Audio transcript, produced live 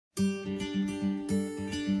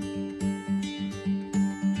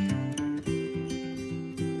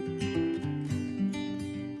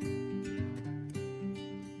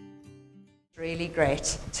really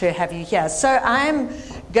great to have you here. So I'm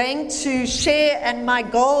going to share, and my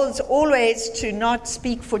goal is always to not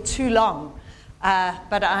speak for too long,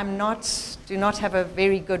 but do not have a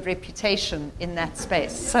very good reputation in that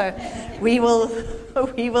space. So we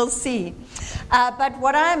will see. But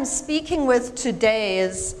what I'm speaking with today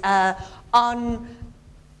is on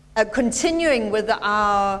continuing with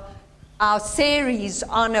our series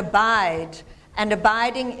on abide and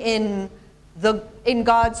abiding in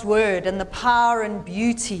God's Word and the power and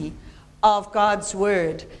beauty of God's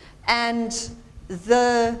Word. And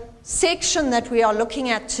the section that we are looking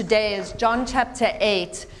at today is John chapter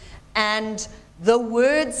 8, and the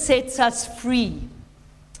Word sets us free.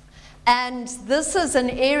 And this is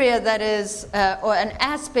an area that is, or an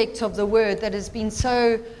aspect of the Word that has been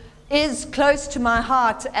is close to my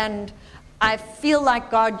heart, and I feel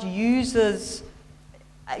like God uses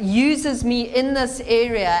me in this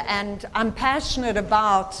area, and I'm passionate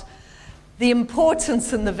about the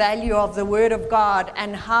importance and the value of the Word of God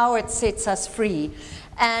and how it sets us free.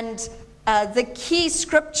 And the key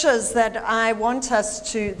scriptures that I want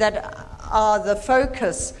us that are the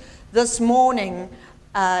focus this morning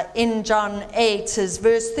in John 8 is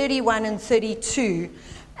verse 31 and 32.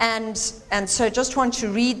 And so I just want to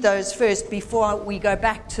read those first before we go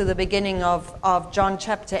back to the beginning of John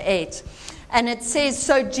chapter 8. And it says,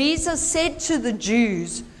 "So Jesus said to the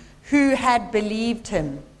Jews who had believed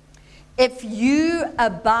him, 'If you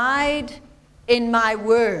abide in my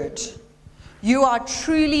word, you are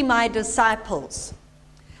truly my disciples,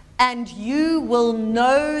 and you will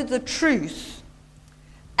know the truth,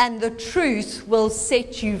 and the truth will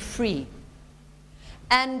set you free.'"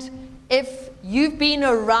 And if you've been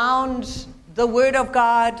around the Word of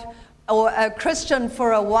God or a Christian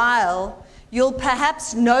for a while, you'll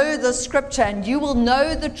perhaps know the scripture, and you will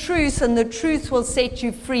know the truth, and the truth will set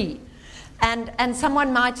you free. And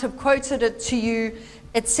someone might have quoted it to you,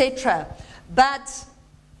 etc. But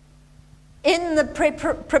in the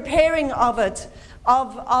preparing of it,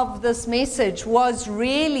 of this message, was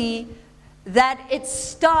really that it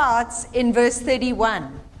starts in verse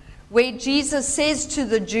 31, where Jesus says to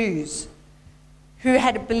the Jews who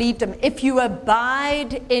had believed him, "If you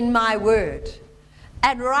abide in my word."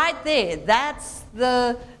 And right there, that's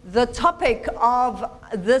the topic of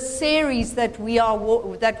this series that we are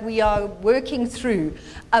working through,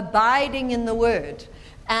 abiding in the word.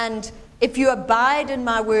 And if you abide in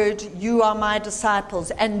my word, you are my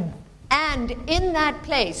disciples. And in that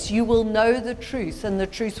place, you will know the truth, and the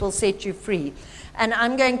truth will set you free. And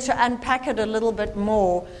I'm going to unpack it a little bit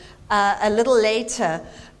more a little later.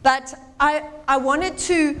 But I wanted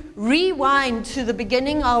to rewind to the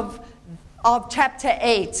beginning of chapter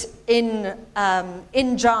 8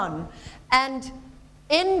 in John. And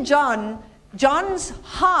in John, John's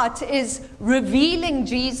heart is revealing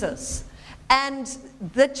Jesus. And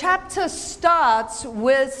the chapter starts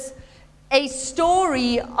with a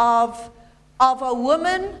story of a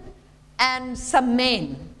woman and some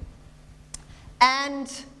men, and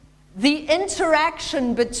the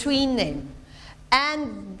interaction between them.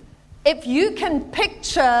 And if you can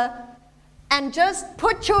picture and just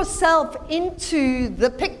put yourself into the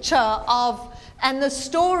picture and the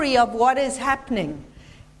story of what is happening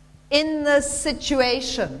in this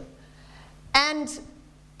situation, and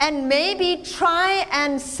maybe try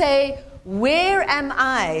and say, where am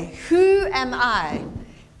I? Who am I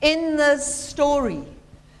in this story?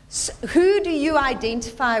 Who do you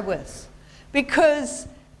identify with? Because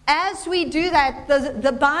as we do that,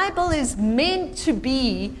 the Bible is meant to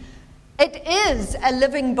be, it is a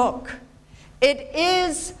living book. It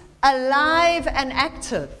is alive and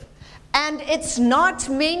active. And it's not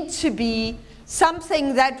meant to be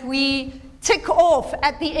something that we tick off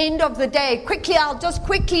at the end of the day. I'll just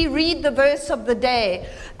quickly read the verse of the day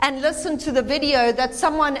and listen to the video it's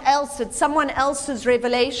someone else's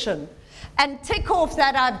revelation. And tick off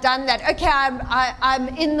that I've done that. Okay, I'm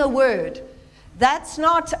in the Word. That's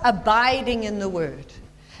not abiding in the Word.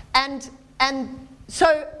 And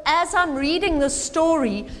so as I'm reading the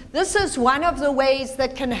story, this is one of the ways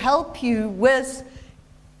that can help you with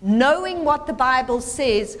knowing what the Bible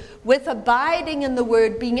says, with abiding in the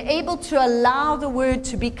Word, being able to allow the Word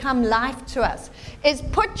to become life to us, is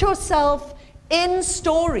put yourself in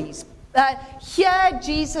stories. Hear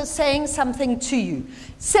Jesus saying something to you.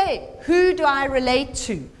 Say, who do I relate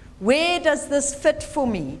to? Where does this fit for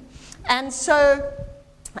me? And so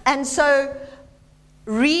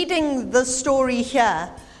reading the story here,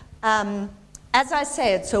 as I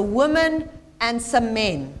say, it's a woman and some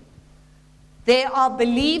men. There are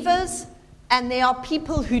believers and there are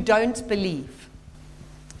people who don't believe.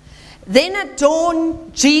 Then at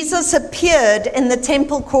dawn, Jesus appeared in the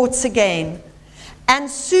temple courts again, And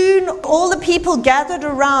soon all the people gathered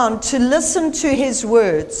around to listen to his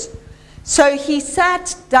words. So he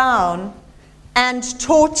sat down and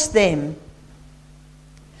taught them.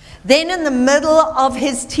 Then in the middle of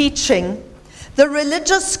his teaching, the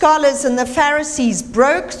religious scholars and the Pharisees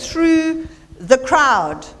broke through the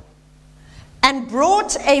crowd and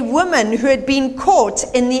brought a woman who had been caught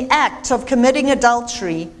in the act of committing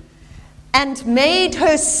adultery and made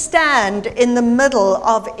her stand in the middle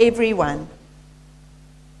of everyone.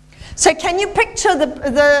 So can you picture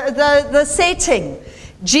the setting?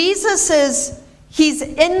 He's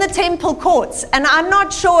in the temple courts, and I'm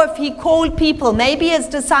not sure if he called people. Maybe his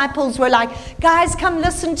disciples were like, guys, come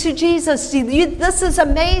listen to Jesus. This is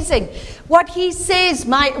amazing. What he says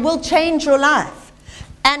will change your life.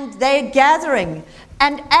 And they're gathering.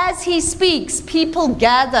 And as he speaks, people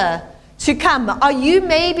gather to come. Are you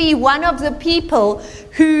maybe one of the people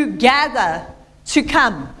who gather to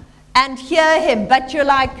come and hear him? But you're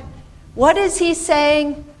like, what is he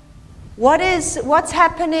saying? What's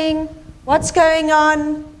happening? What's going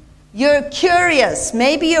on? You're curious.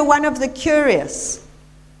 Maybe you're one of the curious.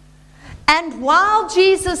 And while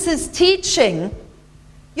Jesus is teaching,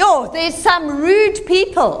 there's some rude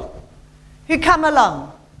people who come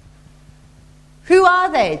along. Who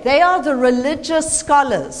are they? They are the religious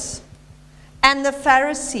scholars and the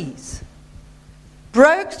Pharisees.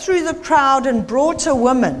 Broke through the crowd and brought a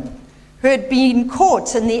woman who had been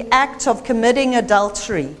caught in the act of committing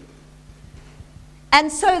adultery.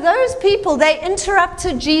 And so those people, they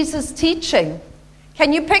interrupted Jesus' teaching.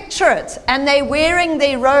 Can you picture it? And they're wearing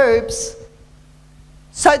their robes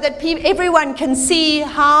so that everyone can see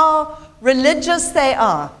how religious they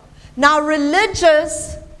are. Now,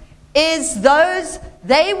 religious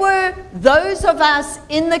they were those of us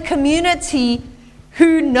in the community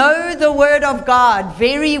who know the Word of God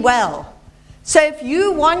very well. So if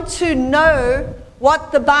you want to know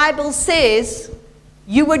what the Bible says,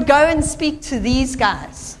 you would go and speak to these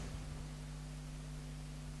guys.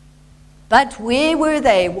 But where were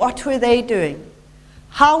they? What were they doing?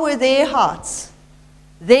 How were their hearts?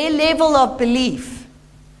 Their level of belief?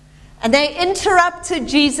 And they interrupted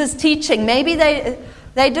Jesus' teaching. Maybe they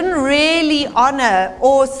didn't really honor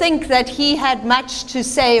or think that he had much to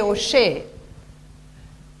say or share.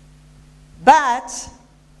 But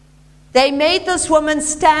they made this woman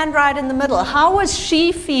stand right in the middle. How was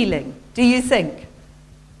she feeling, do you think?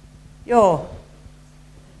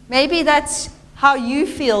 Maybe that's how you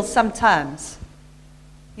feel sometimes.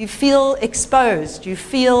 You feel exposed. You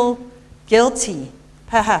feel guilty,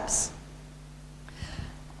 perhaps.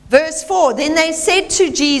 Verse 4, then they said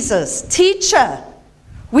to Jesus, "Teacher,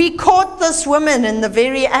 we caught this woman in the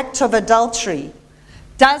very act of adultery.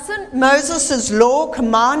 Doesn't Moses' law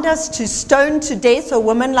command us to stone to death a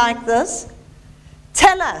woman like this?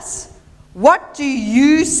 Tell us, what do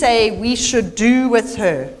you say we should do with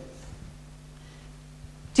her?"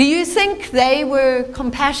 Do you think they were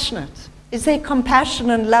compassionate? Is there compassion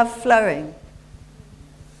and love flowing?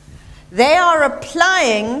 They are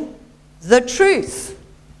applying the truth.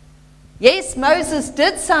 Yes, Moses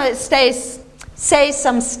did say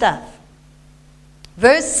some stuff.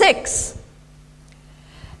 Verse 6.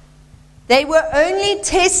 They were only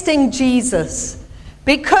testing Jesus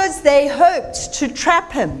because they hoped to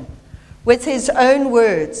trap him with his own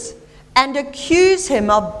words and accuse him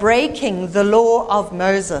of breaking the law of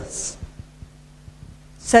Moses.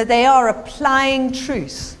 So they are applying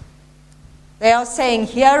truth. They are saying,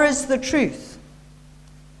 here is the truth.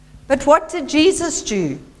 But what did Jesus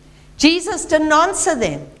do? Jesus didn't answer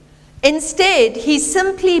them. Instead, he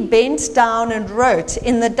simply bent down and wrote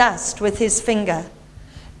in the dust with his finger.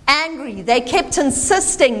 Angry, they kept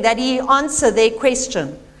insisting that he answer their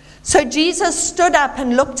question. So Jesus stood up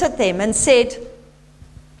and looked at them and said,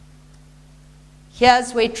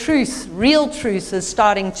 here's where truth, real truth, is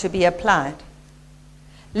starting to be applied.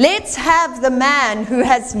 Let's have the man who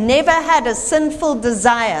has never had a sinful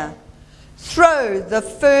desire throw the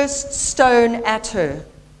first stone at her.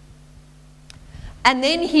 And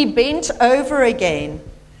then he bent over again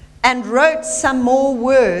and wrote some more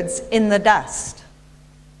words in the dust.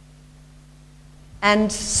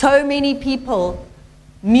 And so many people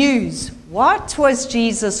muse, what was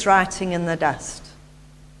Jesus writing in the dust?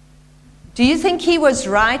 Do you think he was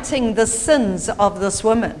writing the sins of this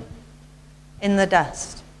woman in the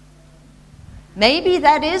dust? Maybe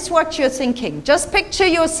that is what you're thinking. Just picture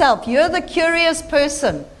yourself. You're the curious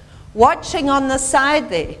person watching on the side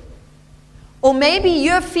there. Or maybe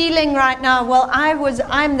you're feeling right now, well,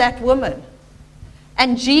 I'm that woman.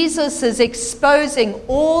 And Jesus is exposing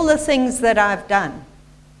all the things that I've done,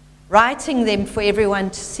 writing them for everyone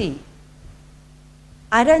to see.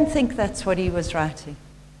 I don't think that's what he was writing.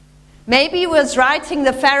 Maybe he was writing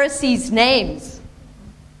the Pharisees' names.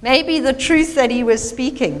 Maybe the truth that he was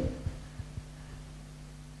speaking.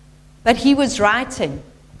 But he was writing.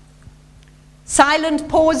 Silent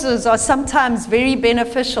pauses are sometimes very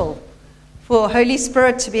beneficial for Holy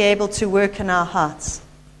Spirit to be able to work in our hearts.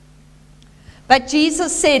 But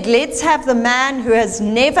Jesus said, let's have the man who has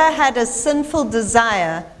never had a sinful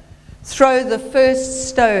desire throw the first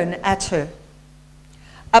stone at her.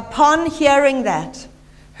 Upon hearing that,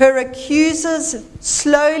 her accusers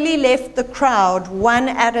slowly left the crowd one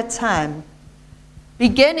at a time,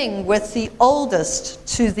 beginning with the oldest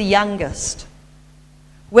to the youngest,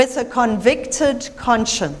 with a convicted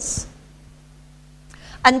conscience.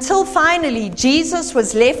 Until finally, Jesus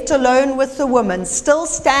was left alone with the woman, still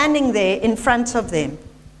standing there in front of them.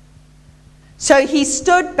 So he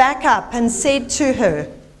stood back up and said to her,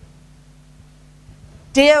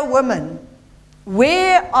 "Dear woman,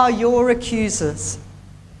 where are your accusers?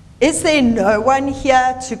 Is there no one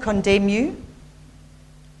here to condemn you?"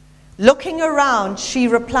 Looking around, she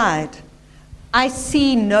replied, "I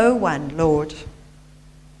see no one, Lord."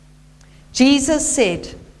 Jesus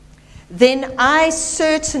said, "Then I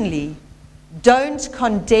certainly don't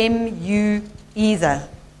condemn you either.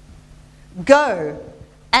 Go,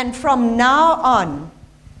 and from now on,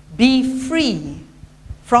 be free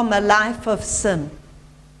from a life of sin."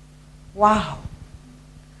 Wow.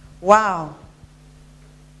 Wow.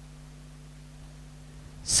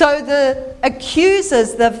 So the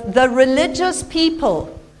accusers, the religious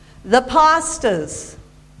people, the pastors,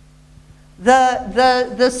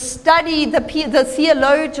 the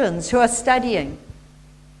theologians who are studying,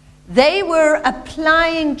 they were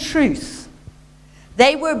applying truth.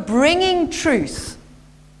 They were bringing truth.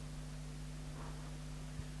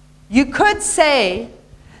 You could say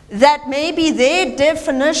that maybe their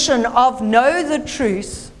definition of know the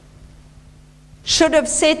truth should have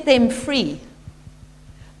set them free.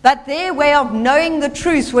 But their way of knowing the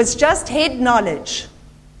truth was just head knowledge.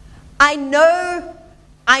 I know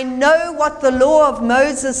what the law of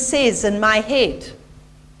Moses says in my head.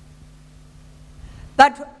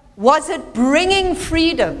 But was it bringing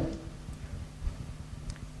freedom?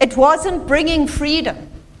 It wasn't bringing freedom.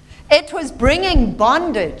 It was bringing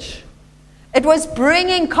bondage. It was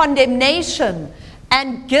bringing condemnation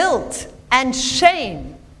and guilt and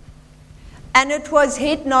shame. And it was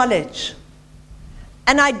head knowledge.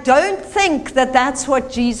 And I don't think that that's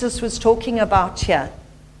what Jesus was talking about here.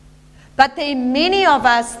 But there are many of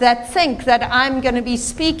us that think that I'm going to be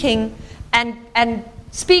speaking and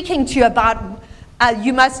speaking to you about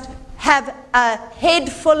you must have a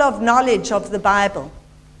head full of knowledge of the Bible.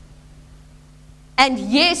 And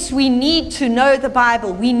yes, we need to know the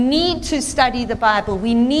Bible. We need to study the Bible.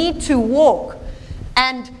 We need to walk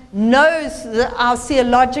and know our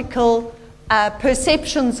theological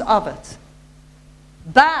perceptions of it.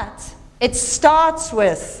 But it starts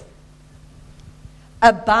with,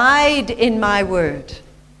 abide in my word.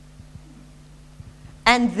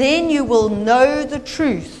 And then you will know the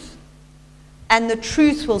truth, and the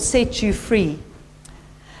truth will set you free.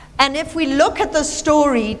 And if we look at the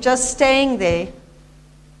story, just staying there,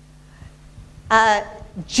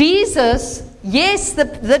 Jesus, yes,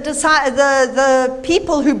 the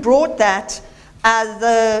people who brought that,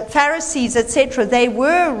 the Pharisees, etc., they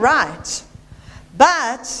were right.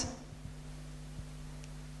 But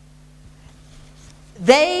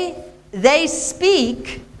they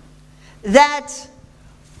speak that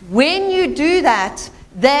when you do that,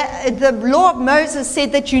 the law of Moses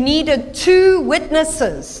said that you needed 2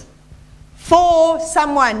 witnesses for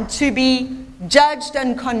someone to be judged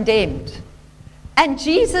and condemned. And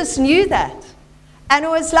Jesus knew that. And it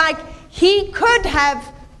was like he could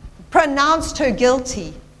have pronounced her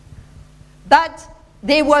guilty, but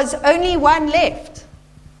there was only one left.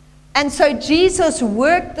 And so Jesus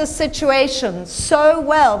worked the situation so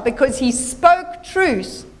well because he spoke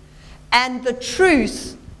truth, and the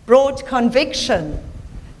truth brought conviction.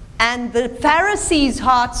 And the Pharisees'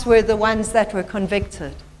 hearts were the ones that were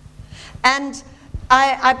convicted. And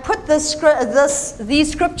I put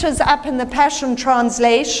these scriptures up in the Passion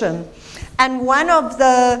Translation, and one of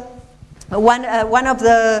the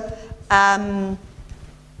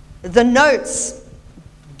notes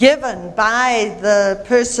given by the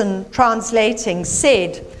person translating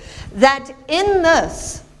said that in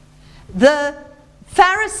this, the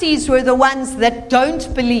Pharisees were the ones that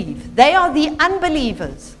don't believe. They are the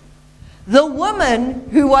unbelievers. The woman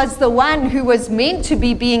who was the one who was meant to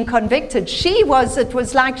be being convicted, it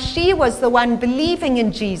was like she was the one believing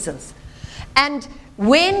in Jesus. And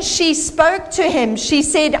when she spoke to him, she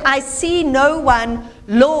said, "I see no one,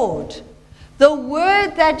 Lord." The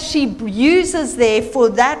word that she uses there for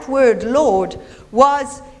that word, Lord,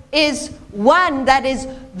 is one that is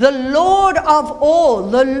the Lord of all,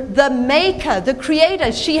 the maker, the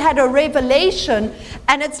creator. She had a revelation,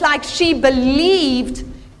 and it's like she believed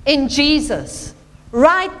in Jesus.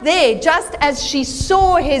 Right there, just as she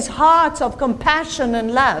saw his heart of compassion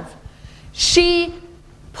and love, she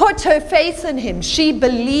put her faith in him. She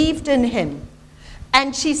believed in him.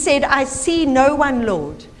 And she said, I see no one,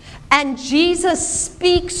 Lord. And Jesus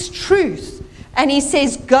speaks truth. And he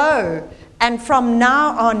says, go, and from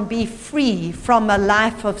now on be free from a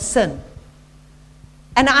life of sin.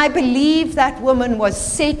 And I believe that woman was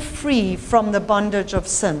set free from the bondage of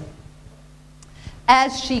sin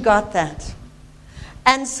as she got that.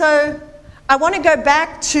 And so I want to go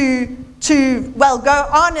back go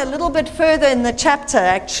on a little bit further in the chapter,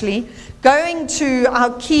 actually, going to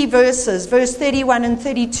our key verses, verse 31 and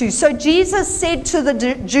 32. So Jesus said to the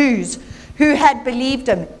Jews who had believed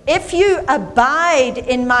him, if you abide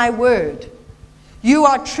in my word, you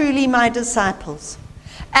are truly my disciples.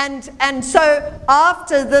 And so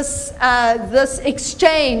after this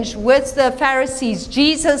exchange with the Pharisees,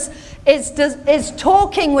 Jesus is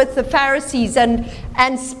talking with the Pharisees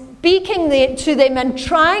and speaking to them and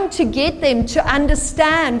trying to get them to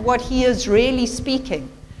understand what he is really speaking.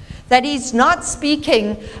 That he's not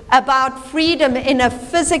speaking about freedom in a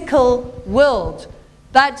physical world,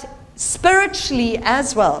 but spiritually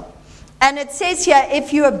as well. And it says here,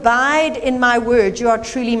 if you abide in my word, you are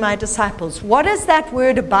truly my disciples. What does that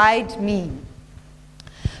word abide mean?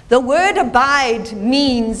 The word abide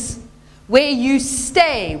means where you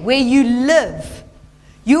stay, where you live.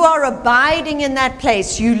 You are abiding in that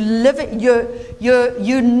place. You live it.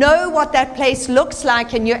 You know what that place looks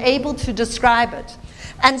like, and you're able to describe it.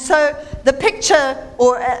 And so the picture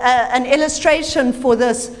or an illustration for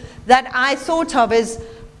this that I thought of is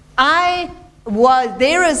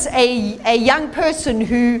there is a young person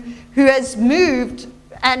who has moved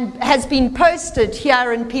and has been posted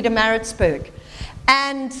here in Pietermaritzburg.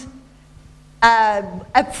 And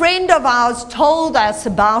a friend of ours told us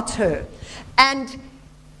about her. And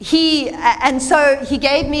so he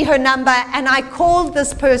gave me her number, and I called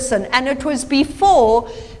this person, and it was before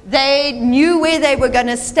they knew where they were going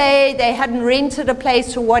to stay. They hadn't rented a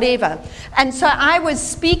place or whatever. And so I was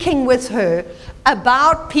speaking with her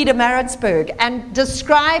about Pietermaritzburg and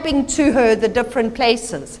describing to her the different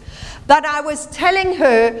places. But I was telling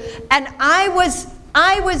her, and I was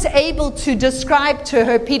able to describe to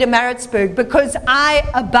her Pietermaritzburg because I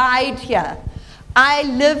abide here. I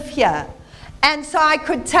live here. And so I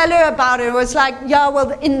could tell her about it. It was like, yeah,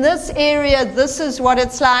 well, in this area, this is what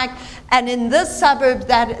it's like. And in this suburb,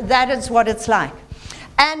 that is what it's like.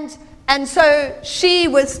 And so she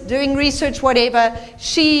was doing research, whatever.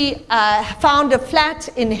 She found a flat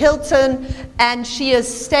in Hilton, and she's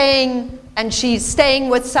staying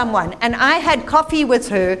with someone. And I had coffee with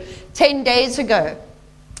her 10 days ago.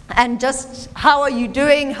 And just, how are you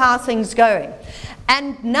doing? How are things going?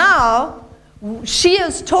 And now she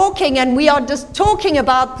is talking, and we are just talking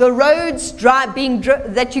about the roads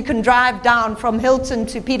that you can drive down from Hilton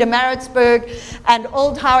to Pietermaritzburg, and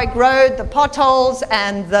Old Howick Road, the potholes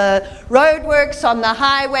and the roadworks on the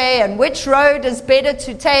highway, and which road is better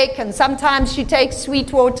to take. And sometimes she takes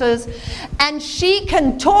Sweetwaters, and she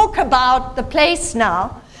can talk about the place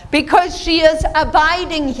now because she is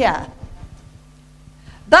abiding here.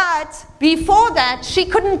 But before that, she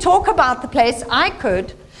couldn't talk about the place. I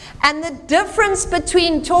could. And the difference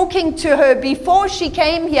between talking to her before she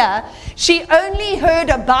came here, she only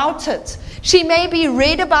heard about it. She maybe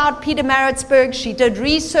read about Pietermaritzburg, she did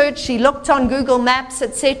research, she looked on Google Maps,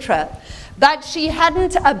 etc. But she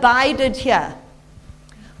hadn't abided here.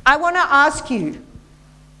 I want to ask you,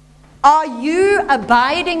 are you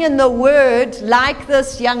abiding in the Word like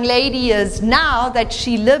this young lady is now that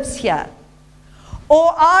she lives here?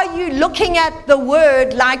 Or are you looking at the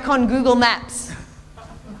Word like on Google Maps?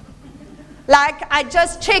 Like, I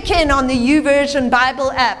just check in on the YouVersion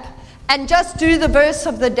Bible app and just do the verse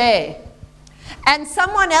of the day. And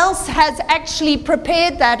someone else has actually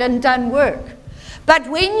prepared that and done work. But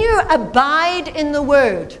when you abide in the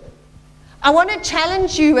Word, I want to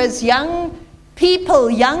challenge you as young people,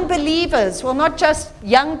 young believers, well, not just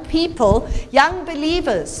young people, young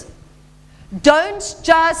believers. Don't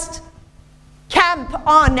just camp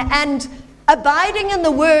on, and abiding in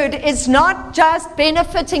the Word is not just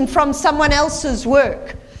benefiting from someone else's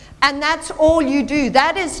work, and that's all you do.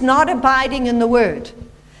 That is not abiding in the Word.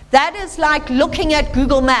 That is like looking at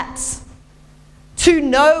Google Maps to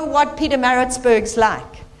know what Pietermaritzburg's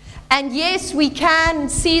like. And yes, we can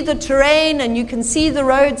see the terrain and you can see the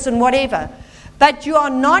roads and whatever, but you are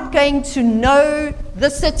not going to know the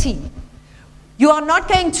city. You are not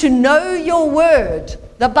going to know your word,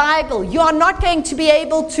 the Bible. You are not going to be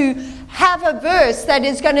able to have a verse that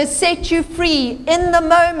is going to set you free in the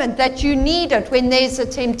moment that you need it when there's a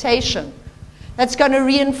temptation that's going to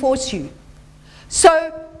reinforce you.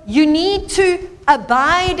 So you need to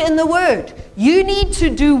abide in the word. You need to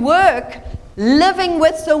do work living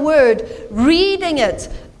with the word, reading it,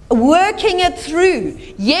 working it through.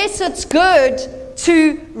 Yes, it's good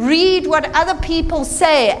to read what other people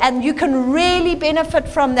say, and you can really benefit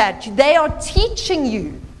from that. They are teaching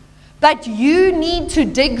you, but you need to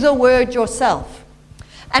dig the word yourself.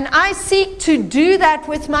 And I seek to do that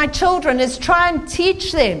with my children, is try and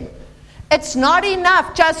teach them. It's not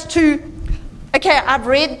enough just to, okay, I've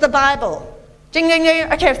read the Bible. Ding, ding,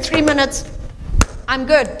 ding. Okay, 3 minutes. I'm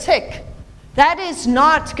good. Tick. That is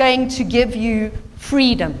not going to give you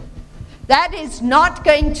freedom. That is not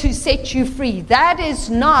going to set you free. That is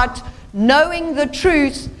not knowing the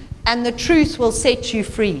truth, and the truth will set you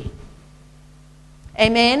free.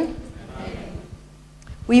 Amen? Amen.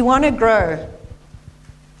 We want to grow.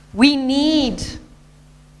 We need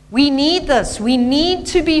this. We need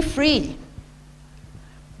to be free.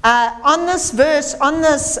 On this verse, on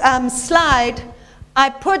this slide, I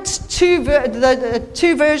put the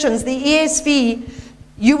two versions, the ESV.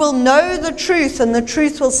 You will know the truth, and the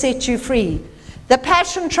truth will set you free. The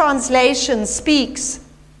Passion Translation speaks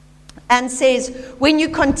and says, when you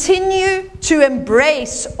continue to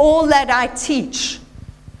embrace all that I teach,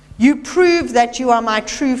 you prove that you are my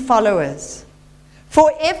true followers.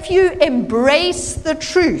 For if you embrace the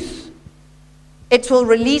truth, it will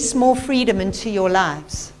release more freedom into your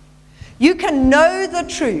lives. You can know the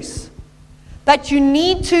truth, but you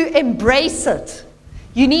need to embrace it.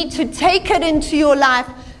 You need to take it into your life,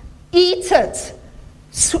 eat it,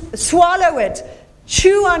 swallow it,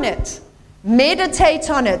 chew on it, meditate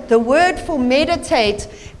on it. The word for meditate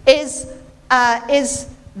is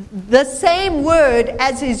the same word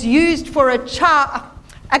as is used for a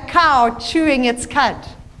cow chewing its cud.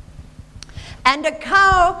 And a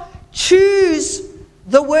cow chews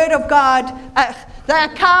the word of God.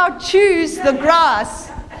 The cow chews the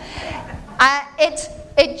grass.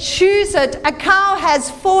 It chews it. A cow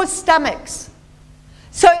has 4 stomachs.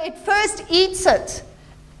 So it first eats it,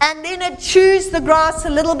 and then it chews the grass a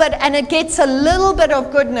little bit, and it gets a little bit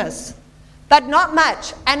of goodness, but not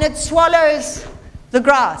much, and it swallows the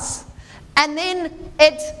grass. And then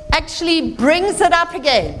it actually brings it up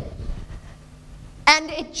again,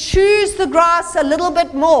 and it chews the grass a little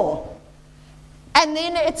bit more, and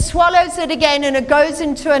then it swallows it again, and it goes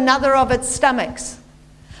into another of its stomachs.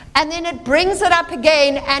 And then it brings it up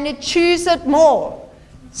again, and it chews it more.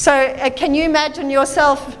 So can you imagine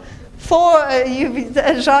yourself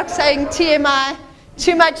Jacques saying TMI,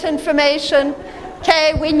 too much information.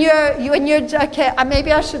 Okay, when you're okay,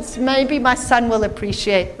 maybe my son will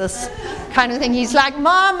appreciate this kind of thing. He's like,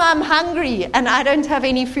 Mom, I'm hungry, and I don't have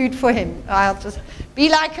any food for him. I'll just be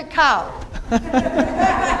like a cow.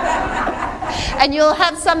 And you'll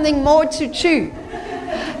have something more to chew.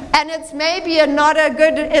 And it's maybe not a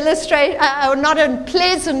good illustration, or not a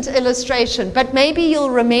pleasant illustration, but maybe you'll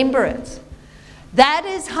remember it. That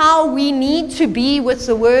is how we need to be with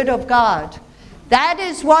the Word of God. That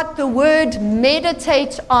is what the word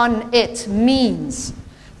meditate on it means.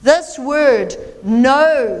 This word,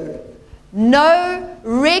 know,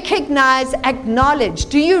 recognize, acknowledge.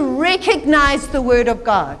 Do you recognize the Word of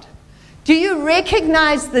God? Do you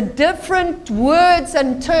recognize the different words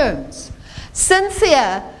and terms?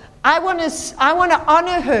 Cynthia, I want to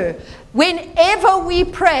honor her. Whenever we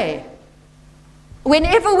pray,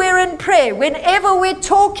 whenever we're in prayer, whenever we're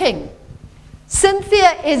talking,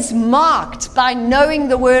 Cynthia is marked by knowing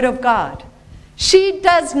the Word of God. She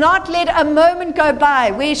does not let a moment go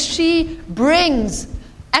by where she brings,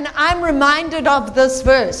 and I'm reminded of this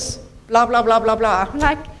verse, blah, blah, blah, blah, blah. I'm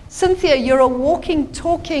like, Cynthia, you're a walking,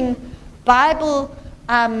 talking Bible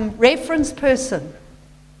reference person.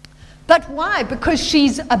 But why? Because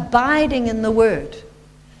she's abiding in the Word.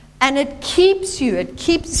 And it keeps you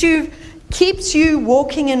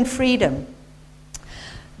walking in freedom.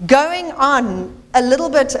 Going on a little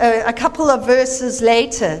bit, a couple of verses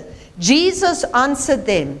later, Jesus answered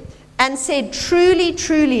them and said, truly,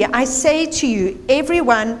 truly, I say to you,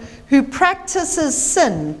 everyone who practices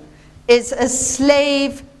sin is a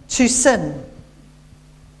slave to sin.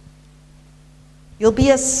 You'll be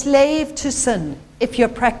a slave to sin if you're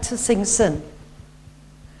practicing sin.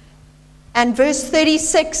 And verse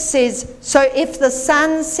 36 says, so if the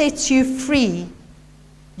Son sets you free,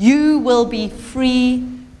 you will be free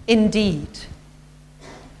indeed.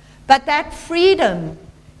 But that freedom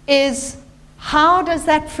is how does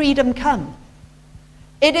that freedom come?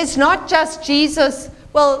 It is not just Jesus.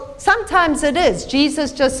 Well, sometimes it is.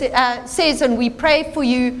 Jesus just says, and we pray for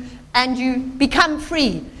you, and you become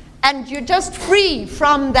free. And you're just free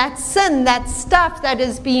from that sin, that stuff that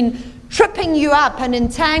has been tripping you up and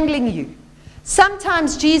entangling you.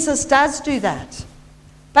 Sometimes Jesus does do that.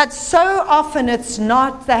 But so often it's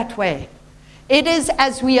not that way. It is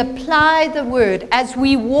as we apply the word, as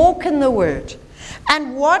we walk in the word.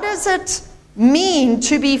 And what does it mean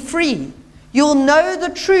to be free? You'll know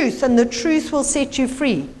the truth, and the truth will set you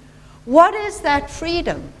free. What is that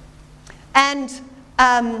freedom? And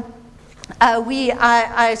we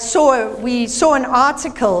saw an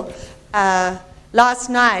article last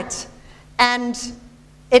night, and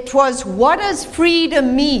it was, what does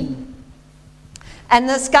freedom mean? And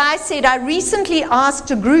this guy said, I recently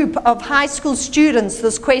asked a group of high school students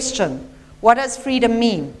this question: what does freedom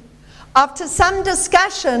mean? After some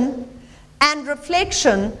discussion and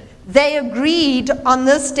reflection, they agreed on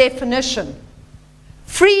this definition.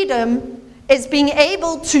 Freedom is being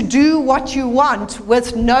able to do what you want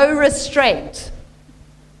with no restraint.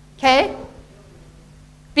 Okay?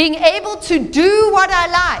 Being able to do what I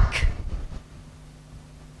like.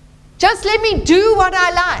 Just let me do what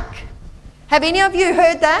I like. Have any of you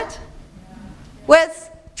heard that? With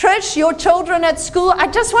Trish, your children at school, I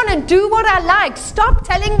just want to do what I like. Stop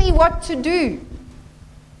telling me what to do.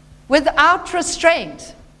 Without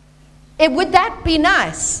restraint. Would that be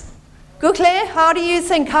nice? Gukle, how do you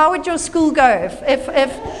think? How would your school go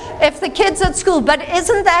if the kids at school? But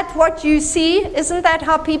isn't that what you see? Isn't that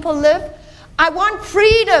how people live? I want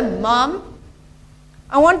freedom, Mom.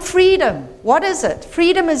 I want freedom. What is it?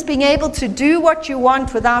 Freedom is being able to do what you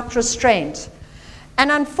want without restraint.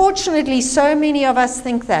 And unfortunately, so many of us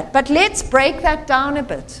think that. But let's break that down a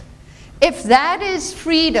bit. If that is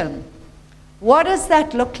freedom, what does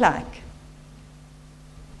that look like?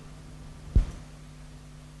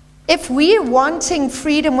 If we're wanting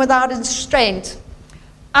freedom without restraint,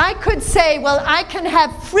 I could say, well, I can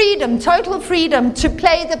have freedom, total freedom, to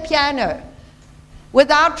play the piano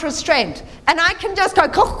without restraint. And I can just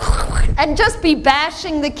go and just be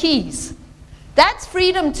bashing the keys. That's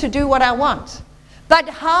freedom to do what I want. But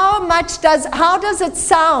how does it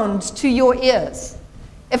sound to your ears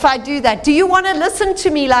if I do that? Do you want to listen to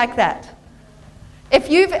me like that? If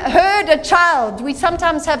you've heard a child, we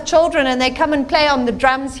sometimes have children and they come and play on the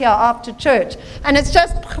drums here after church. And it's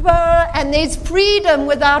just, and there's freedom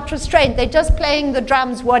without restraint. They're just playing the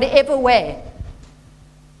drums whatever way.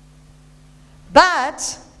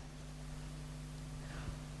 But,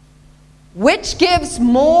 which gives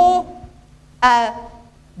more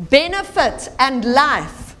benefit and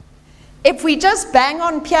life? If we just bang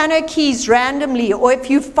on piano keys randomly, or if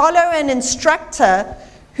you follow an instructor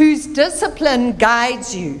whose discipline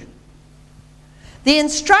guides you. The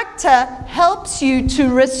instructor helps you to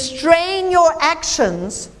restrain your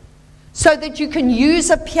actions so that you can use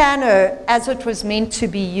a piano as it was meant to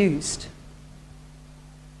be used.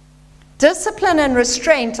 Discipline and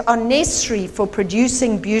restraint are necessary for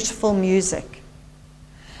producing beautiful music.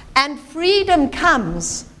 And freedom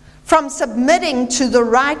comes from submitting to the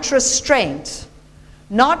right restraint,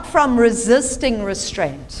 not from resisting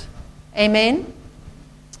restraint. Amen?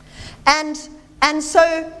 And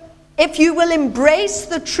so, if you will embrace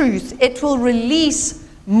the truth, it will release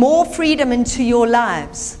more freedom into your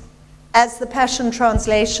lives, as the Passion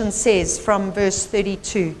Translation says from verse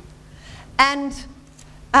 32. And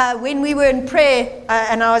when we were in prayer,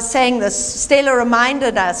 and I was saying this, Stella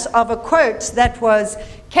reminded us of a quote that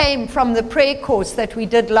came from the prayer course that we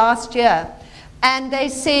did last year. And they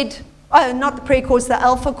said, not the prayer course, the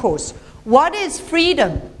Alpha course. What is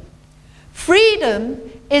freedom? Freedom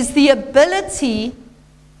is the ability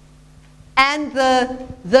and the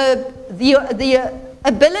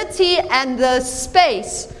ability and the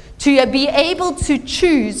space to be able to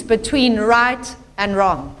choose between right and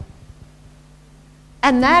wrong.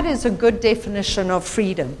 And that is a good definition of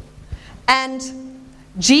freedom. And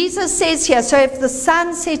Jesus says here, so if the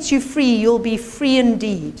Son sets you free, you'll be free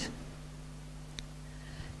indeed.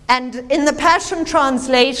 And in the Passion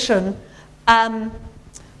Translation,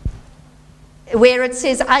 where it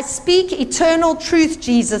says, I speak eternal truth,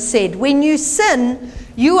 Jesus said. When you sin,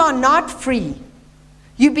 you are not free.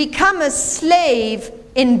 You become a slave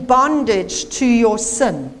in bondage to your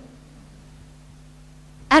sin.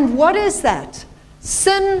 And what is that?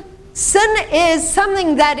 Sin is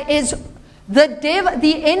something that is the devil,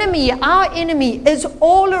 the enemy, our enemy is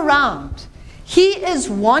all around. He is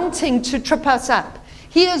wanting to trip us up.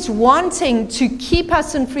 He is wanting to keep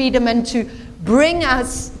us in freedom and to bring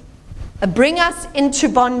us into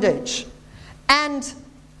bondage. And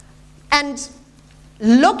And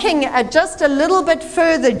looking at just a little bit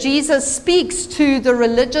further, Jesus speaks to the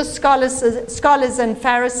religious scholars and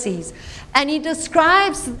Pharisees, and he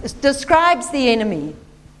describes the enemy.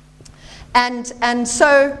 And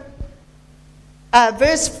so,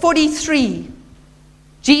 verse 43,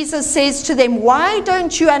 Jesus says to them, "Why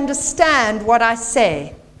don't you understand what I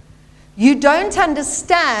say? You don't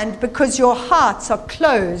understand because your hearts are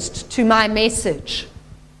closed to my message."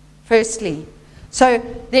 Firstly, so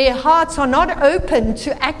their hearts are not open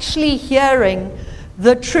to actually hearing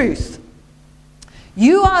the truth.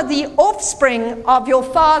 You are the offspring of your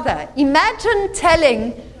father. Imagine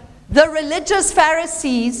telling the religious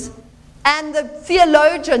Pharisees and the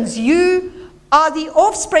theologians, you are the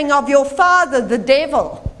offspring of your father, the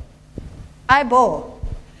devil. Eyeball.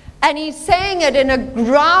 And he's saying it in a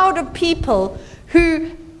crowd of people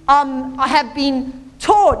who have been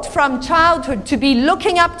taught from childhood to be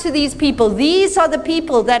looking up to these people. These are the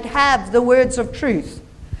people that have the words of truth.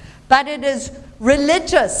 But it is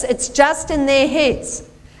religious. It's just in their heads.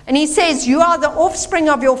 And he says, you are the offspring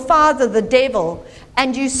of your father, the devil,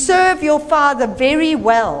 and you serve your father very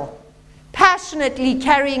well, passionately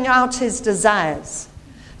carrying out his desires.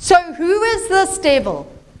 So who is this devil?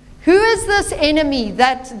 Who is this enemy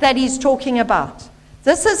that he's talking about?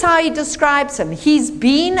 This is how he describes him. He's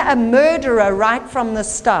been a murderer right from the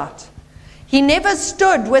start. He never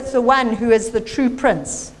stood with the one who is the true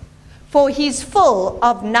prince, for he's full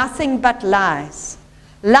of nothing but lies.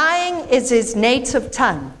 Lying is his native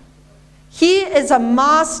tongue. He is a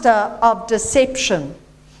master of deception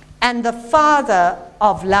and the father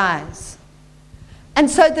of lies. And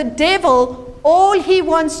so the devil, all he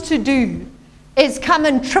wants to do is come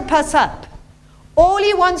and trip us up. All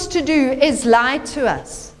he wants to do is lie to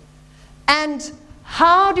us. And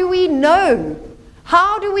how do we know?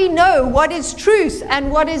 How do we know what is truth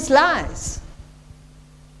and what is lies?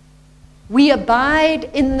 We abide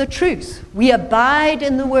in the truth. We abide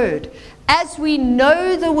in the word. As we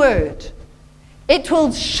know the word, it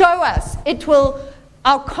will show us.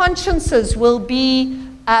 Our consciences will be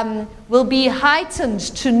heightened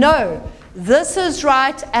to know this is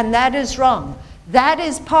right and that is wrong. That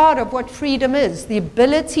is part of what freedom is, the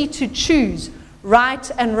ability to choose right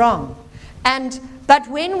and wrong. But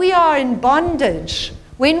when we are in bondage,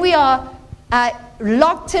 when we are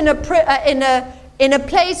locked in a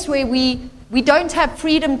place where we don't have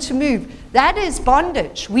freedom to move, that is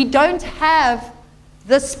bondage. We don't have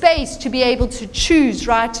the space to be able to choose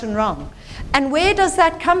right and wrong. And where does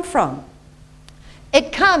that come from?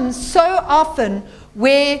 It comes so often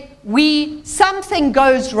where something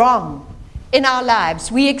goes wrong in our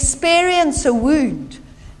lives. We experience a wound.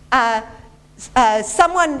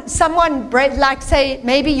 Someone like say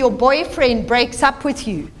maybe your boyfriend breaks up with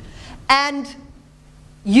you, and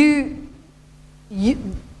it's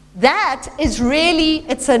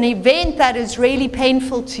an event that is really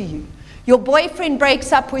painful to you. Your boyfriend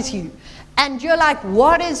breaks up with you, and you're like,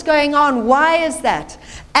 what is going on? Why is that?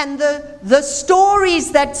 And the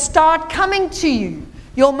stories that start coming to you,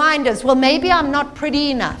 your mind is, well, maybe I'm not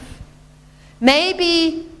pretty enough.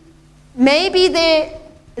 Maybe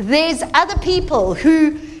there's other people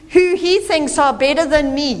who he thinks are better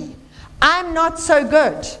than me. I'm not so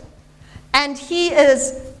good. And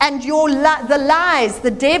the lies,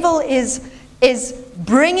 the devil is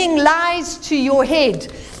bringing lies to your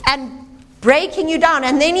head and breaking you down.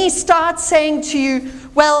 And then he starts saying to you,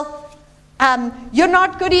 well, you're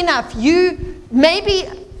not good enough. Maybe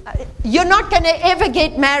you're not going to ever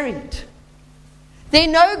get married. There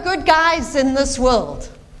are no good guys in this world.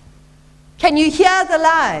 Can you hear the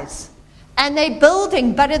lies? And they're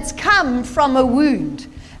building, but it's come from a wound.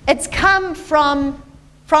 It's come from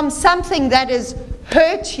something that has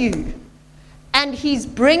hurt you. And he's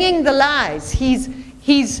bringing the lies.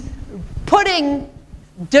 He's putting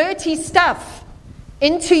dirty stuff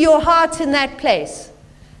into your heart in that place.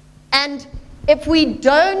 And if we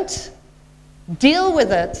don't deal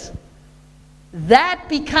with it, that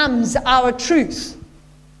becomes our truth.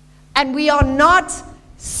 And we are not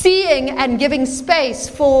seeing and giving space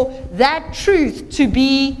for that truth to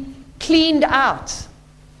be cleaned out.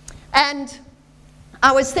 And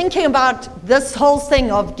I was thinking about this whole thing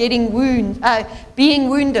of being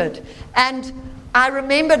wounded. And I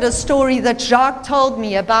remembered a story that Jacques told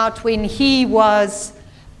me about when he was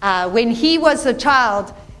a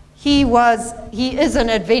child. He is an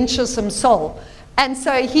adventuresome soul. And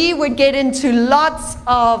so he would get into lots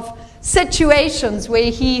of situations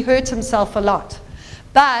where he hurt himself a lot.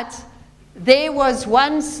 But there was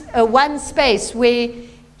one space where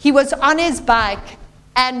he was on his bike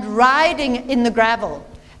and riding in the gravel.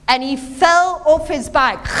 And he fell off his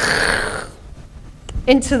bike.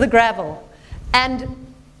 into the gravel. And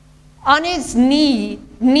on his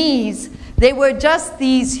knees, there were just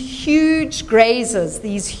these huge grazes,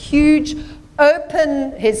 these huge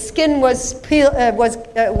open, his skin was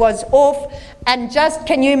off, and just,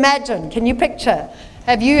 can you imagine, can you picture,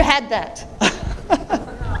 have you had that?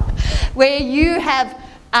 Where you have,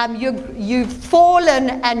 you've fallen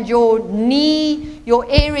and your knee, your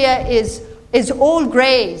area is all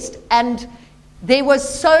grazed, and there was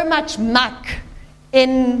so much muck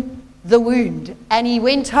in the wound, and he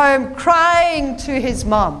went home crying to his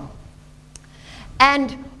mom.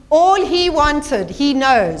 And all he wanted, he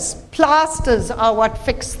knows, plasters are what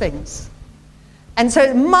fix things. And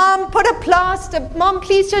so, Mom, put a plaster. Mom,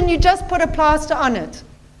 please, can you just put a plaster on it?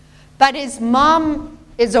 But his mom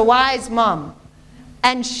is a wise mom,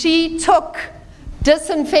 and she took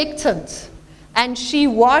disinfectant and she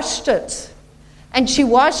washed it. And she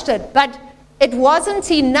washed it, but it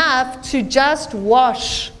wasn't enough to just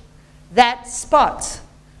wash that spot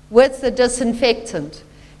with the disinfectant.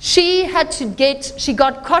 She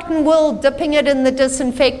got cotton wool, dipping it in the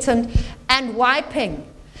disinfectant and wiping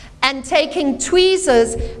and taking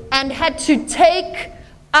tweezers, and had to take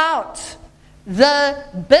out the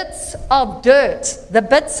bits of dirt, the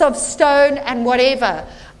bits of stone and whatever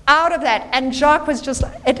out of that. And Jacques was just,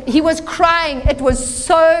 he was crying. It was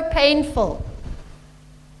so painful.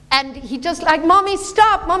 And he just like, Mommy,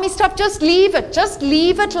 stop, just leave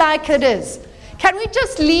it like it is. Can we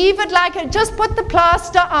just leave it like it, just put the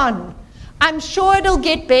plaster on. I'm sure it'll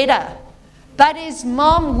get better. But his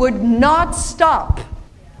mom would not stop.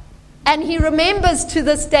 And he remembers to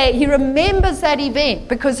this day, he remembers that event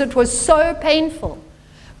because it was so painful.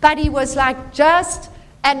 But he was like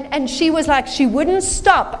and she was like, she wouldn't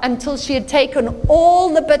stop until she had taken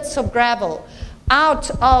all the bits of gravel out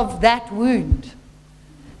of that wound.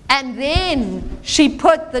 And then she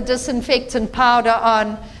put the disinfectant powder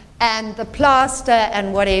on and the plaster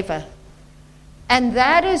and whatever. And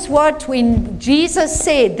that is what, when Jesus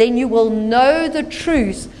said, then you will know the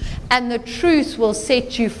truth and the truth will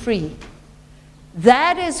set you free.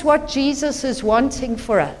 That is what Jesus is wanting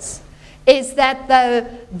for us, is that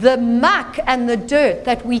the muck and the dirt,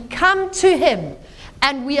 that we come to him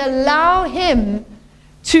and we allow him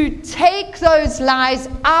to take those lies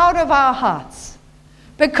out of our hearts.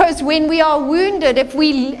 Because when we are wounded, if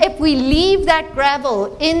we leave that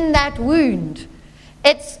gravel in that wound,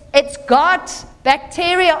 it's got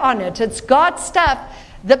bacteria on it. It's got stuff.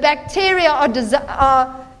 The bacteria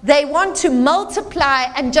they want to multiply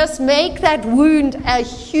and just make that wound a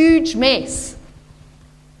huge mess.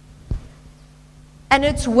 And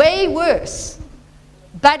it's way worse.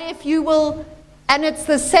 But if you will, and it's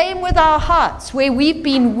the same with our hearts, where we've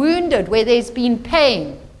been wounded, where there's been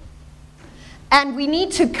pain. And we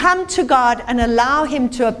need to come to God and allow him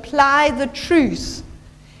to apply the truth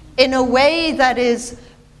in a way that is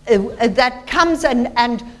that comes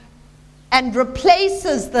and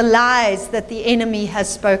replaces the lies that the enemy has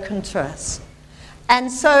spoken to us. And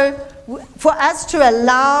so for us to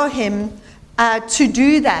allow him to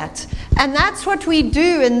do that. And that's what we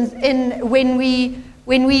do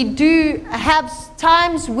when we do have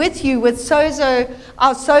times with you with Sozo,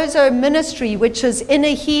 our Sozo ministry, which is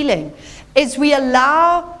inner healing, is we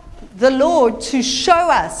allow the Lord to show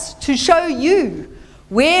us, to show you,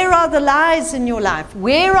 where are the lies in your life?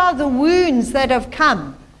 Where are the wounds that have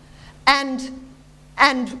come? And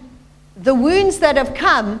the wounds that have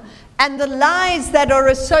come and the lies that are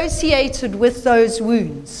associated with those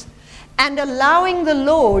wounds. And allowing the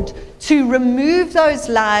Lord to remove those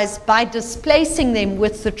lies by displacing them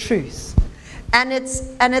with the truth. And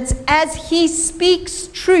it's as he speaks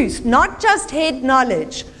truth, not just head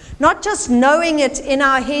knowledge, not just knowing it in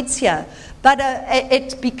our heads here, but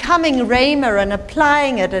it becoming rhema and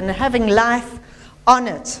applying it and having life on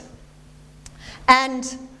it. And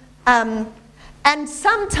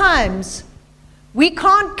sometimes we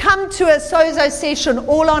can't come to a Sozo session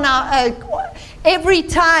all on our own. Every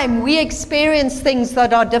time we experience things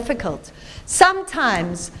that are difficult.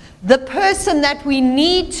 Sometimes the person that we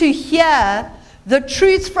need to hear the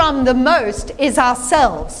truth from the most is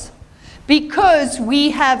ourselves. Because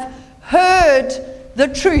we have heard the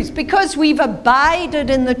truth, because we've abided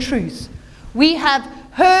in the truth. We have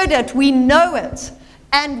heard it, we know it,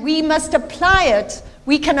 and we must apply it.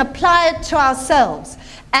 We can apply it to ourselves.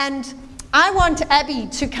 And I want Abby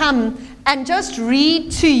to come and just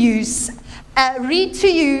read to you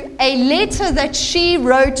a letter that she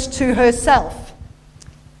wrote to herself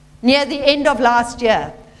near the end of last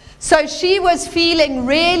year. So she was feeling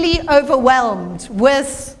really overwhelmed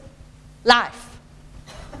with life.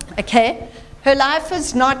 Okay? Her life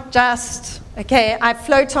is not just Okay, I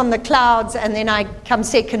float on the clouds and then I come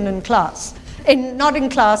second in class. Not in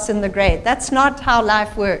class, in the grade. That's not how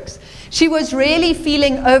life works. She was really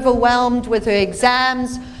feeling overwhelmed with her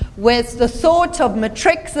exams, with the thought of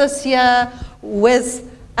matric this year, with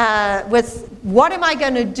what am I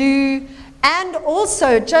going to do, and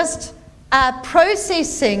also just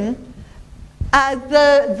processing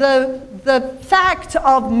the fact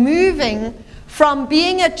of moving from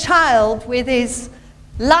being a child where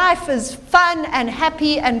life is fun and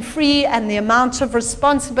happy and free and the amount of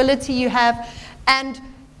responsibility you have, and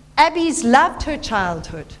Abby's loved her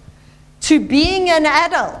childhood, to being an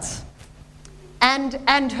adult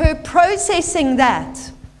and her processing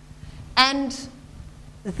that and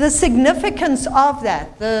the significance of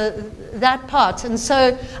that part. And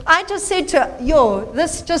so I just said to her,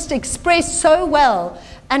 this just expressed so well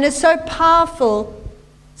and is so powerful,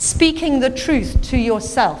 speaking the truth to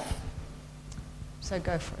yourself. So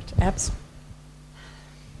go for it, Abs.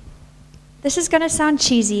 This is going to sound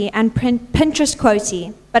cheesy and Pinterest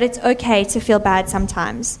quotey, but it's okay to feel bad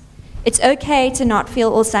sometimes. It's okay to not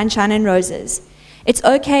feel all sunshine and roses. It's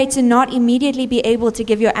okay to not immediately be able to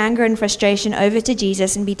give your anger and frustration over to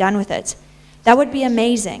Jesus and be done with it. That would be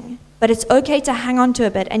amazing, but it's okay to hang on to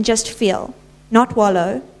a bit and just feel. Not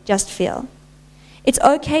wallow, just feel. It's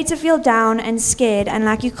okay to feel down and scared and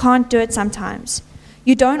like you can't do it sometimes.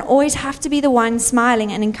 You don't always have to be the one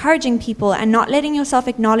smiling and encouraging people and not letting yourself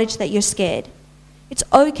acknowledge that you're scared. It's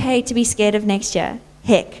okay to be scared of next year.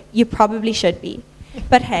 Heck, you probably should be.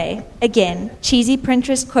 But hey, again, cheesy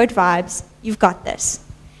Pinterest quote vibes, you've got this.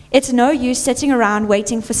 It's no use sitting around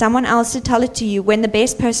waiting for someone else to tell it to you when the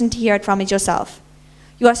best person to hear it from is yourself.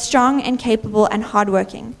 You are strong and capable and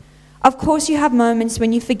hardworking. Of course you have moments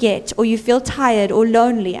when you forget or you feel tired or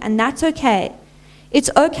lonely, and that's okay. It's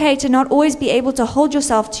okay to not always be able to hold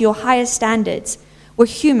yourself to your highest standards. We're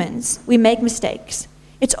humans. We make mistakes.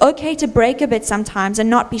 It's okay to break a bit sometimes and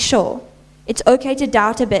not be sure. It's okay to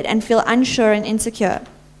doubt a bit and feel unsure and insecure.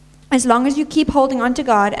 As long as you keep holding on to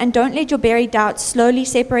God and don't let your buried doubts slowly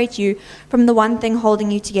separate you from the one thing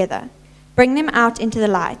holding you together. Bring them out into the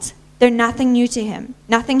light. They're nothing new to Him,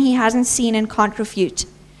 nothing He hasn't seen and can't refute.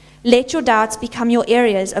 Let your doubts become your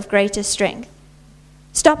areas of greatest strength.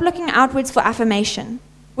 Stop looking outwards for affirmation.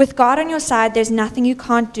 With God on your side, there's nothing you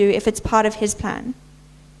can't do if it's part of His plan.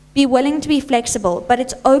 Be willing to be flexible, but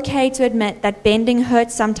it's okay to admit that bending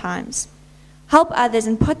hurts sometimes. Help others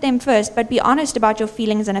and put them first, but be honest about your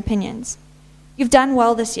feelings and opinions. You've done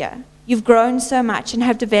well this year. You've grown so much and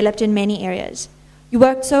have developed in many areas. You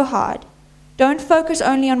worked so hard. Don't focus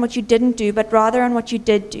only on what you didn't do, but rather on what you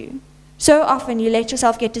did do. So often you let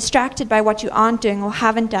yourself get distracted by what you aren't doing or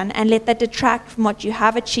haven't done and let that detract from what you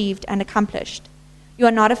have achieved and accomplished. You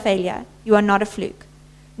are not a failure. You are not a fluke.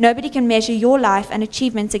 Nobody can measure your life and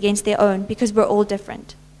achievements against their own because we're all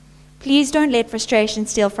different. Please don't let frustration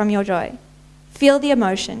steal from your joy. Feel the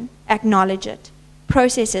emotion, acknowledge it,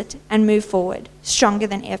 process it, and move forward, stronger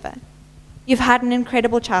than ever. You've had an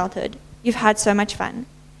incredible childhood. You've had so much fun.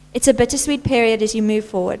 It's a bittersweet period as you move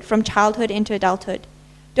forward, from childhood into adulthood.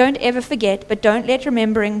 Don't ever forget, but don't let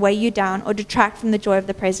remembering weigh you down or detract from the joy of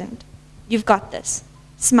the present. You've got this.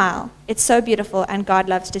 Smile. It's so beautiful, and God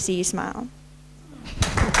loves to see you smile.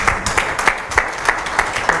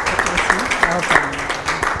 Well done.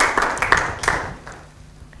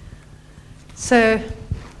 So,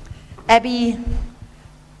 Abby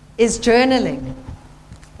is journaling.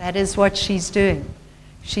 That is what she's doing.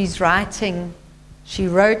 She's writing. She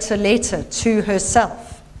wrote a letter to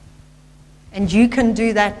herself. And you can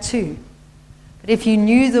do that too. But if you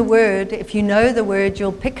knew the word, if you know the word,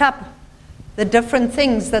 you'll pick up the different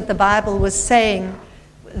things that the Bible was saying,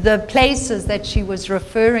 the places that she was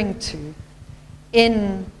referring to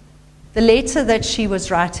in the letter that she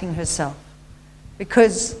was writing herself.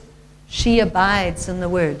 Because she abides in the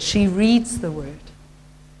word. She reads the word.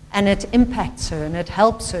 And it impacts her and it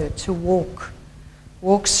helps her to walk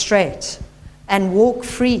straight and walk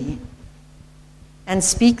free and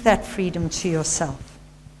speak that freedom to yourself.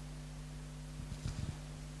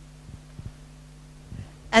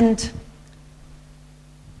 And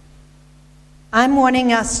I want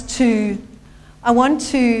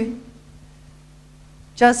to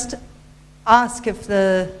just ask if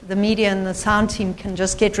the media and the sound team can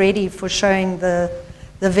just get ready for showing the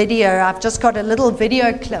video. I've just got a little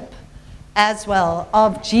video clip as well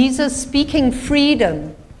of Jesus speaking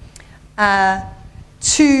freedom and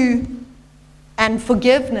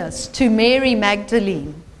forgiveness to Mary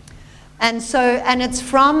Magdalene. And it's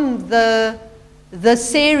from the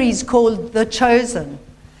series called The Chosen.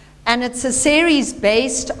 And it's a series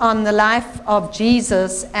based on the life of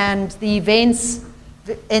Jesus and the events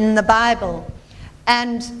in the Bible.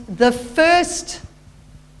 And the first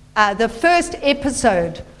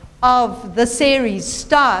episode of the series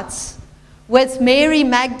starts with Mary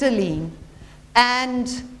Magdalene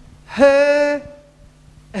and her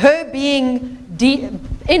being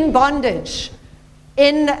in bondage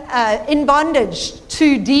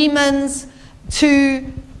to demons,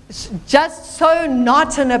 to just so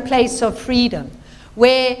not in a place of freedom,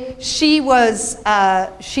 where she was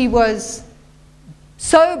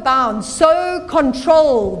so bound, so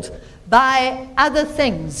controlled by other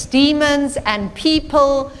things, demons and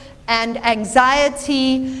people and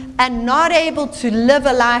anxiety, and not able to live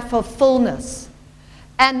a life of fullness.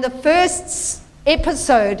 And the first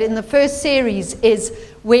episode in the first series is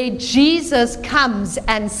where Jesus comes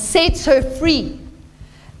and sets her free.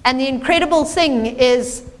 And the incredible thing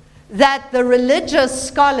is that the religious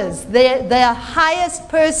scholars, the highest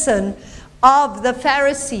person of the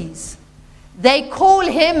Pharisees, they call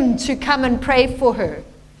him to come and pray for her,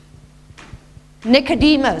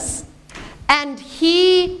 Nicodemus. And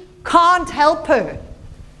he can't help her.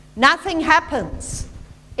 Nothing happens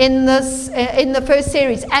in the first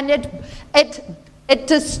series, and it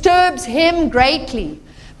disturbs him greatly.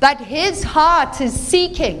 But his heart is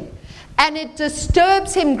seeking, and it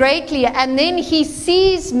disturbs him greatly. And then he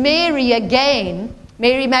sees Mary again,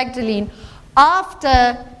 Mary Magdalene,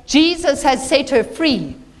 after Jesus has set her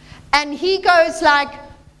free. And he goes like,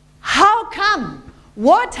 how come?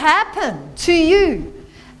 What happened to you?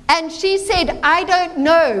 And she said, I don't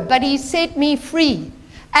know, but he set me free.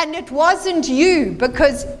 And it wasn't you,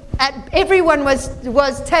 because everyone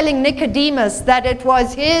was telling Nicodemus that it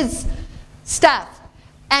was his stuff.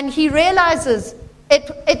 And he realizes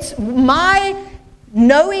it's my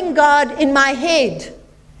knowing God in my head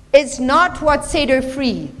is not what set her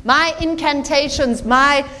free. My incantations,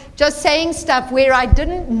 my just saying stuff where I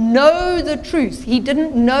didn't know the truth. He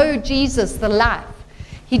didn't know Jesus, the life.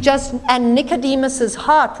 And Nicodemus's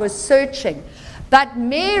heart was searching. But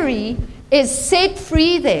Mary is set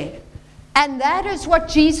free there. And that is what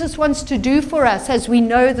Jesus wants to do for us as we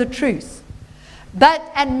know the truth.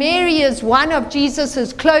 And Mary is one of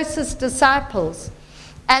Jesus' closest disciples.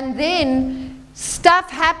 And then stuff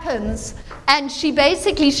happens, and she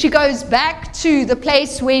goes back to the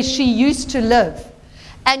place where she used to live.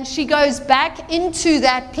 And she goes back into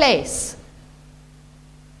that place.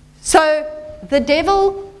 So the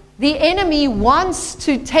devil, the enemy, wants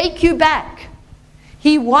to take you back.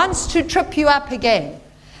 He wants to trip you up again.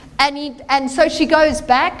 And so she goes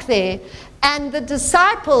back there, and the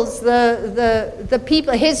disciples, the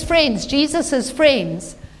people, his friends, Jesus'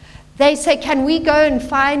 friends, they say, can we go and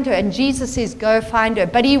find her? And Jesus says, go find her.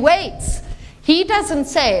 But he waits. He doesn't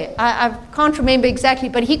say, I can't remember exactly,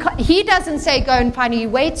 but he doesn't say go and find her. He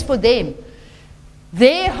waits for them,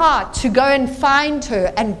 their heart, to go and find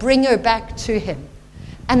her and bring her back to him.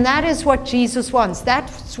 And that is what Jesus wants.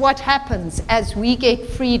 That's what happens as we get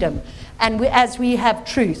freedom and as we have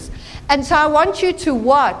truth. And so I want you to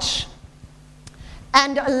watch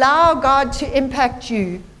and allow God to impact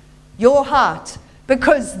you, your heart,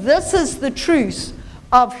 because this is the truth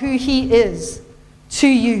of who he is to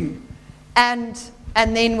you. And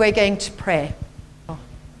then we're going to pray.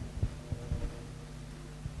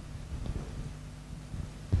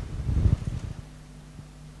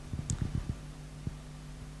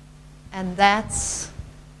 And that's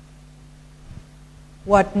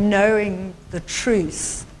what knowing the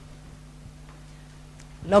truth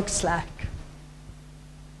looks like.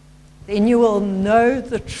 Then you will know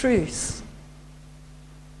the truth,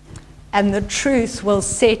 and the truth will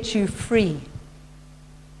set you free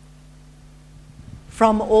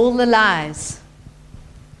from all the lies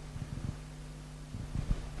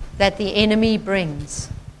that the enemy brings,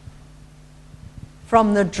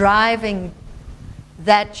 from the driving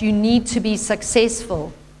that you need to be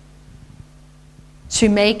successful to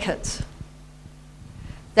make it,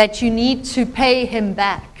 that you need to pay him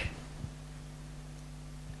back,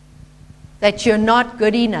 that you're not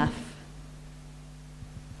good enough,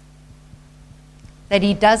 that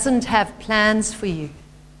he doesn't have plans for you.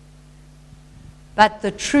 But the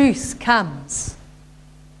truth comes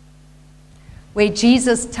where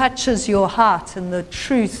Jesus touches your heart, and the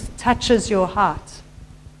truth touches your heart,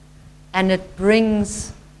 and it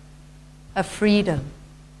brings a freedom.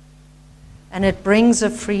 And it brings a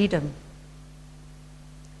freedom.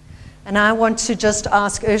 And I want to just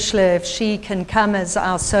ask Ursula if she can come as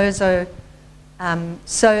our Sozo,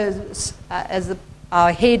 as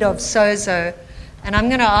our head of Sozo. And I'm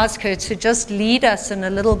going to ask her to just lead us in a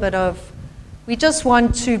little bit of, we just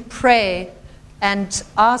want to pray and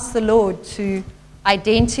ask the Lord to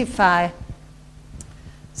identify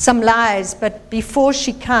some lies, but before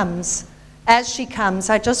she comes, as she comes,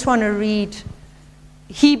 I just want to read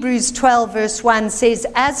Hebrews 12 verse 1 says,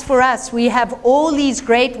 "As for us, we have all these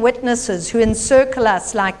great witnesses who encircle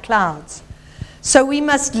us like clouds. So we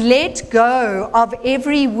must let go of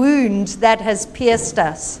every wound that has pierced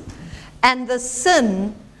us and the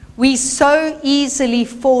sin we so easily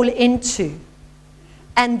fall into.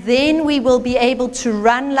 And then we will be able to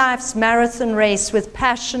run life's marathon race with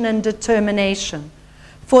passion and determination,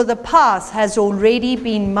 for the path has already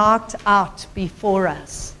been marked out before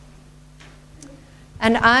us."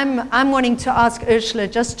 And I'm wanting to ask Ursula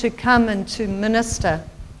just to come and to minister.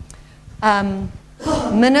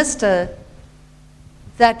 Minister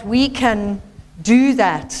that we can do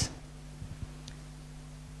that.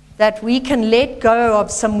 That we can let go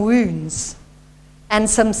of some wounds and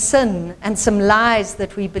some sin and some lies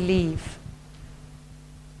that we believe,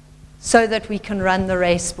 so that we can run the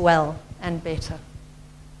race well and better.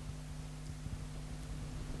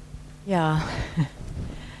 Yeah.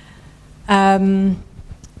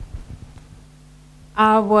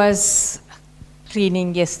 I was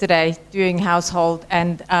cleaning yesterday, doing household,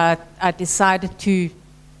 and I decided to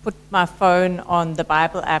put my phone on the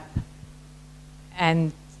Bible app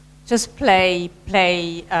and just play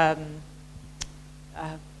I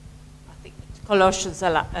think it's Colossians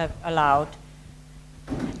aloud.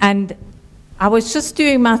 And I was just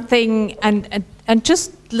doing my thing and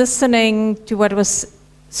just listening to what was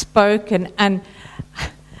spoken, and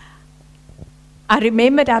I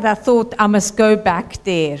remember that I thought I must go back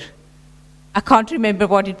there. I can't remember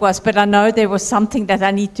what it was, but I know there was something that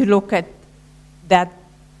I need to look at, that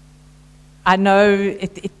I know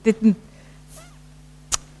it didn't,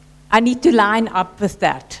 I need to line up with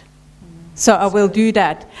that. So I will do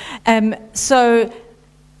that. So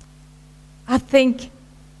I think,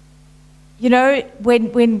 you know,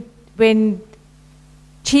 when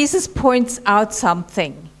Jesus points out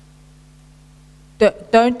something,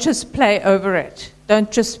 don't just play over it.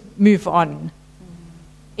 Don't just move on.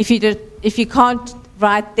 If you can't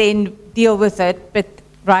right then deal with it, but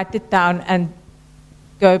write it down and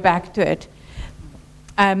go back to it.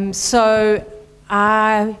 So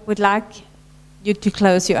I would like you to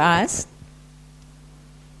close your eyes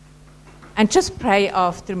and just pray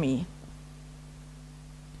after me.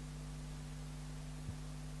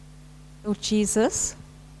 Lord Jesus,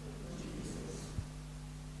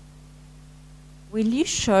 will you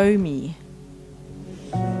show me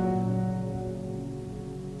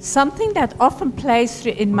something that often plays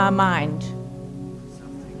through in my mind,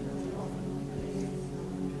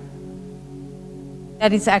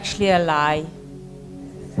 that is actually a lie?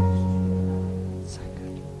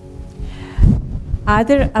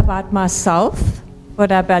 Either about myself,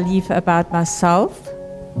 what I believe about myself,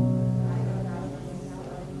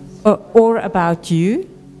 or about you,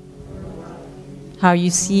 how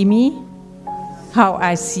you see me, how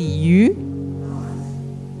I see you,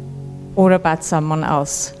 or about someone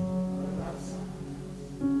else.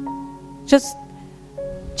 Just,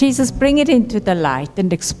 Jesus, bring it into the light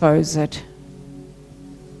and expose it,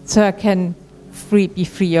 so I can be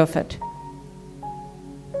free of it.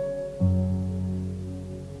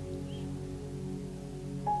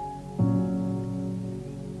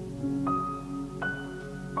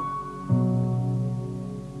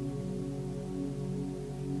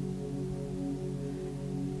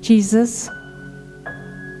 Jesus,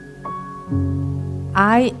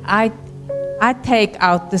 I take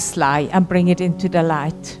out this lie and bring it into the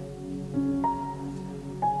light.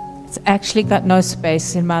 It's actually got no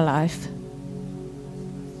space in my life.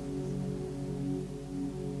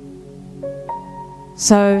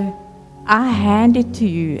 So I hand it to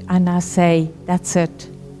you and I say, that's it.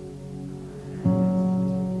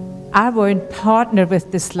 I won't partner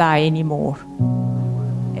with this lie anymore.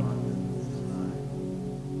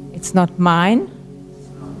 It's not mine,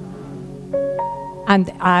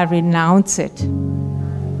 and I renounce it.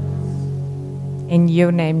 In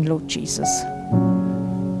your name, Lord Jesus.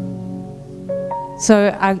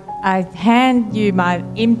 So I hand you my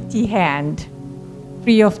empty hand,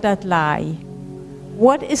 free of that lie.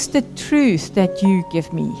 What is the truth that you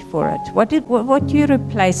give me for it? What do you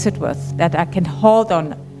replace it with that I can hold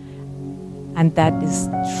on? And that is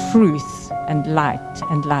truth and light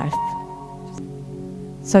and life.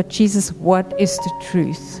 So Jesus, what is the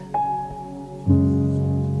truth?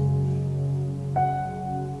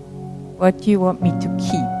 What do you want me to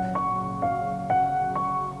keep?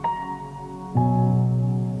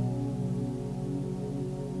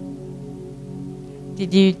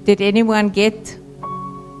 Did anyone get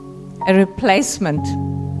a replacement?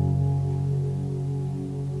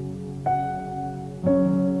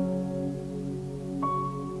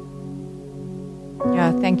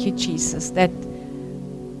 Thank you, Jesus, that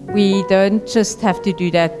we don't just have to do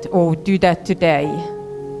that or do that today.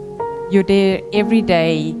 You're there every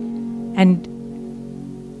day and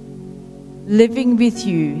living with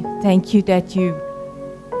you. Thank you that you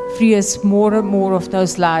free us more and more of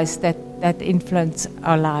those lies that influence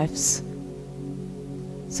our lives,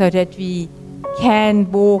 so that we can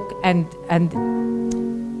walk and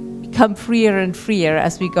become freer and freer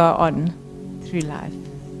as we go on through life.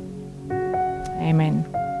 Amen.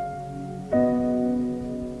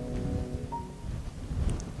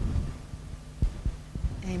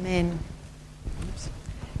 Amen.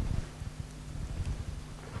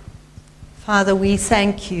 Father, we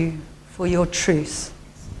thank you for your truth.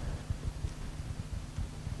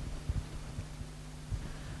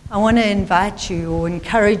 I want to invite you or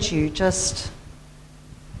encourage you, just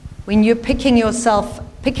when you're picking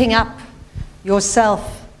up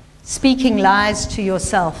yourself, speaking lies to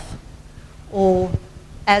yourself, or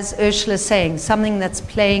as Ursula's saying, something that's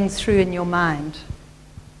playing through in your mind,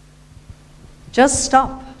 just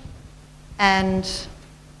stop and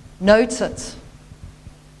note it,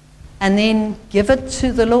 and then give it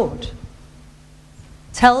to the Lord.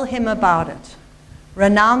 Tell him about it.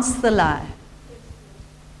 Renounce the lie.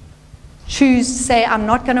 Choose to say, I'm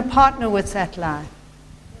not going to partner with that lie.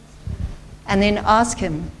 And then ask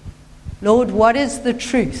him, Lord, what is the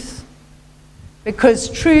truth? Because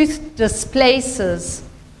truth displaces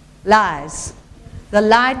lies. The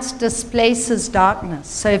light displaces darkness.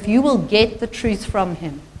 So if you will get the truth from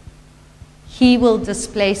him, he will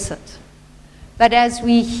displace it. But as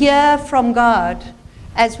we hear from God,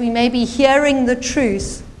 as we may be hearing the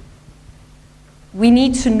truth, we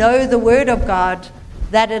need to know the Word of God,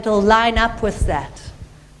 that it'll line up with that,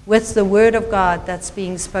 with the Word of God that's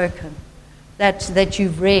being spoken, that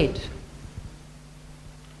you've read.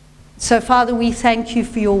 So, Father, we thank you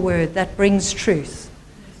for your Word that brings truth,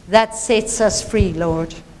 that sets us free,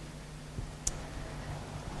 Lord.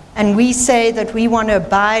 And we say that we want to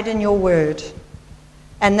abide in your Word,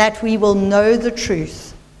 and that we will know the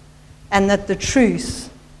truth, and that the truth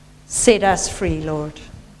set us free, Lord.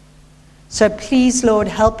 So please, Lord,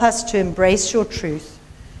 help us to embrace your truth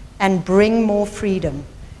and bring more freedom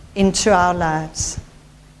into our lives.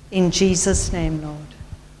 In Jesus' name, Lord.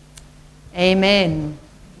 Amen.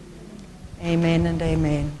 Amen and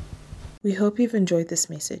amen. We hope you've enjoyed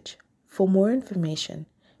this message. For more information,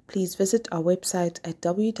 please visit our website at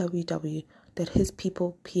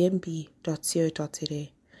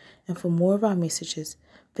www.hispeoplepmb.co.za. And for more of our messages,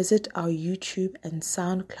 visit our YouTube and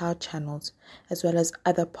SoundCloud channels, as well as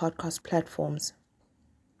other podcast platforms.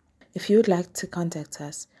 If you would like to contact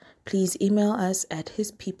us, please email us at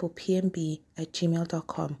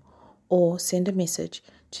hispeoplepmb@gmail.com or send a message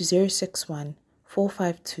to 061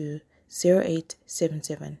 452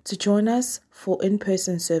 0877. To join us for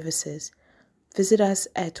in-person services, visit us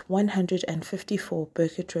at 154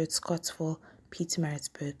 Burkett Road, Scottsville,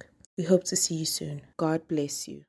 Pietermaritzburg. We hope to see you soon. God bless you.